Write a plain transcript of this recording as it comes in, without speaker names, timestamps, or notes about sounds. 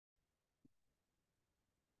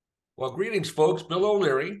Well, greetings, folks. Bill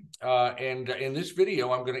O'Leary. And in this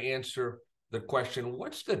video, I'm going to answer the question,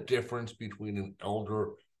 what's the difference between an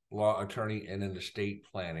elder law attorney and an estate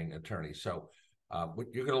planning attorney? So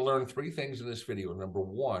you're going to learn three things in this video. Number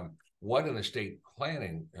one, what an estate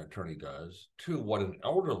planning attorney does. Two, what an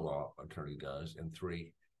elder law attorney does. And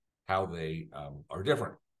three, how they are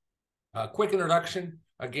different. Quick introduction.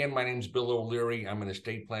 Again, my name is Bill O'Leary. I'm an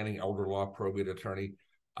estate planning elder law probate attorney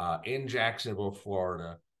in Jacksonville,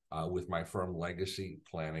 Florida, with my firm Legacy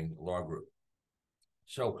Planning Law Group.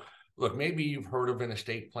 So look, maybe you've heard of an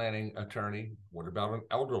estate planning attorney. What about an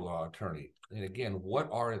elder law attorney? And again, what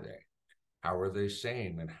are they? How are they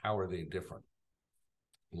same and how are they different?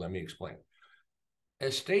 Let me explain.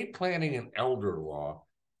 Estate planning and elder law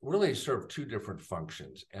really serve two different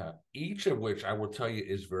functions, each of which I will tell you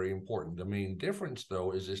is very important. The main difference,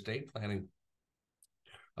 though, is estate planning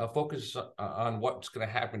focuses on what's going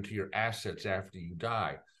to happen to your assets after you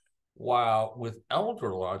die, while with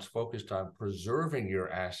elder law, it's focused on preserving your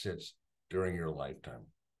assets during your lifetime.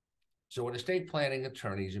 So an estate planning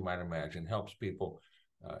attorney, as you might imagine, helps people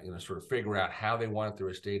sort of figure out how they want their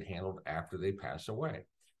estate handled after they pass away.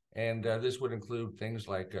 And this would include things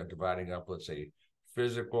like dividing up, let's say,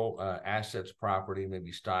 physical assets, property,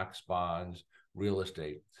 maybe stocks, bonds, real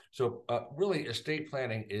estate. So really, estate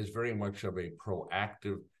planning is very much of a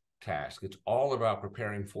proactive task. It's all about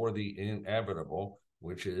preparing for the inevitable,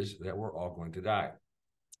 which is that we're all going to die.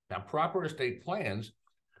 Now, proper estate plans,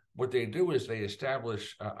 what they do is they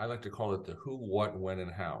establish, I like to call it the who, what, when,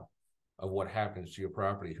 and how of what happens to your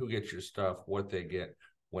property, who gets your stuff, what they get,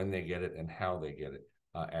 when they get it, and how they get it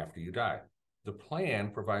after you die. The plan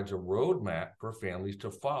provides a roadmap for families to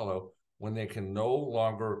follow when they can no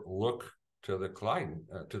longer look to the client,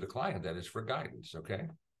 that is, for guidance. Okay.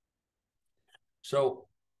 So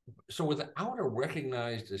without a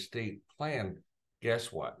recognized estate plan,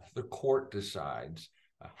 guess what? The court decides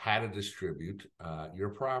how to distribute your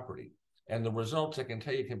property, and the results, I can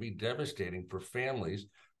tell you, can be devastating for families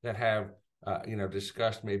that have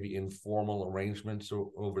discussed maybe informal arrangements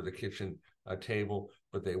over the kitchen table,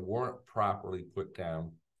 but they weren't properly put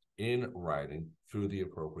down in writing through the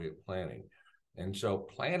appropriate planning. And so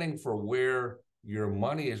planning for where your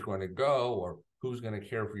money is going to go, or who's going to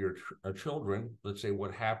care for your children, let's say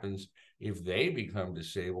what happens if they become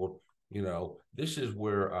disabled, this is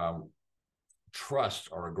where trusts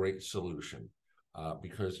are a great solution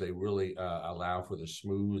because they really allow for the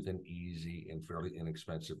smooth and easy and fairly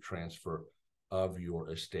inexpensive transfer of your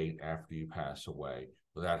estate after you pass away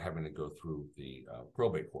without having to go through the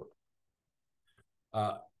probate court.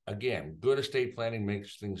 Again, good estate planning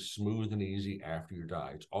makes things smooth and easy after you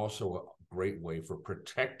die. It's also a great way for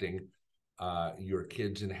protecting your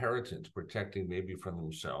kids' inheritance, protecting maybe from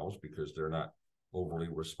themselves because they're not overly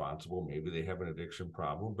responsible. Maybe they have an addiction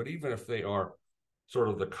problem, but even if they are sort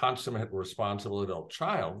of the consummate responsible adult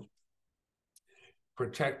child,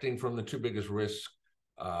 protecting from the two biggest risks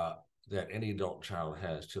that any adult child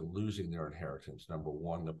has to losing their inheritance. Number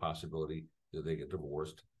one, the possibility that they get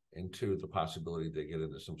divorced, and two, the possibility they get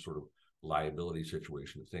into some sort of liability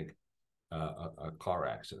situation. Think a car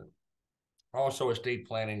accident. Also, estate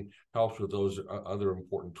planning helps with those other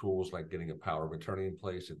important tools like getting a power of attorney in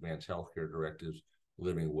place, advanced healthcare directives,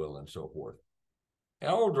 living will, and so forth.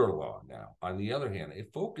 Elder law, now, on the other hand,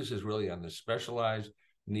 it focuses really on the specialized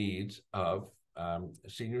needs of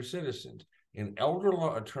senior citizens. An elder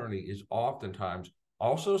law attorney is oftentimes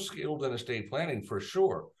also skilled in estate planning for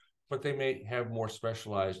sure, but they may have more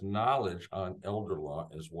specialized knowledge on elder law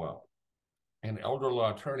as well. An elder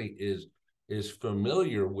law attorney is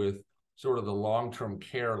familiar with sort of the long-term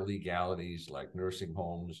care legalities like nursing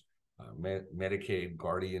homes, Medicaid,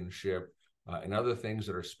 guardianship, and other things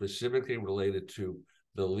that are specifically related to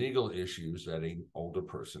the legal issues that an older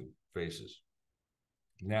person faces.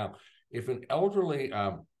 Now, if an elderly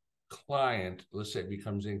client, let's say,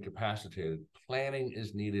 becomes incapacitated, planning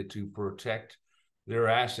is needed to protect their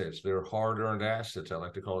assets, their hard-earned assets. I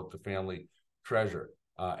like to call it the family treasure,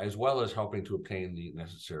 as well as helping to obtain the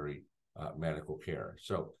necessary medical care.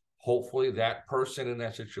 So hopefully that person in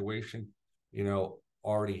that situation,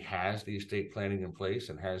 already has the estate planning in place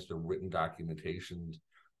and has the written documentation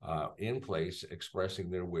in place expressing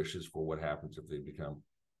their wishes for what happens if they become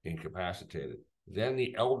incapacitated. Then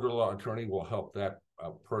the elder law attorney will help that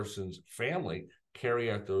person's family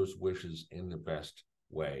carry out those wishes in the best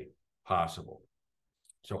way possible.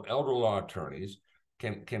 So elder law attorneys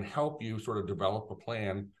can help you sort of develop a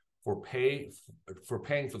plan for paying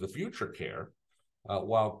for the future care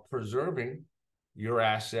while preserving your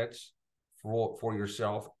assets for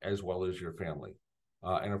yourself as well as your family.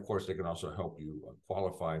 And of course, they can also help you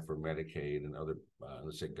qualify for Medicaid and other,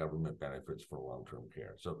 let's say, government benefits for long-term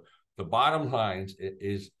care. So the bottom line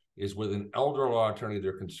is with an elder law attorney,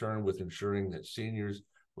 they're concerned with ensuring that seniors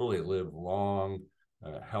really live long,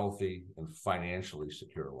 healthy, and financially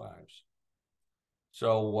secure lives.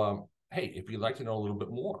 So, hey, if you'd like to know a little bit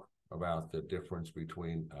more about the difference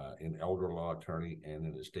between an elder law attorney and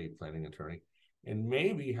an estate planning attorney, and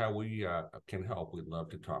maybe how we can help, we'd love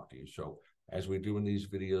to talk to you. So as we do in these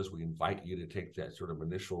videos, we invite you to take that sort of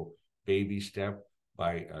initial baby step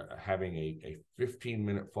by having a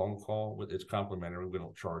 15-minute phone call. It's complimentary. We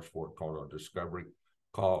don't charge for it, called a discovery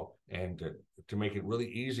call. And to make it really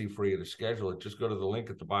easy for you to schedule it, just go to the link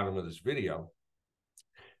at the bottom of this video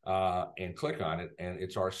and click on it. And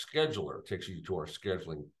it's our scheduler. It takes you to our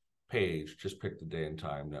scheduling page. Just pick the day and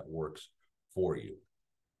time that works for you.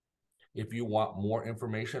 If you want more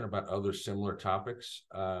information about other similar topics,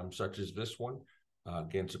 such as this one,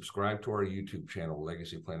 again, subscribe to our YouTube channel,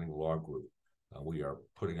 Legacy Planning Law Group. We are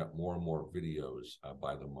putting up more and more videos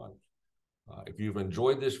by the month. If you've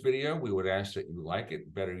enjoyed this video, we would ask that you like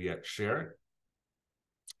it, better yet, share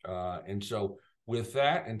it. And so with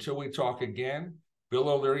that, until we talk again, Bill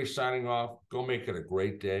O'Leary signing off. Go make it a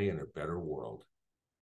great day and a better world.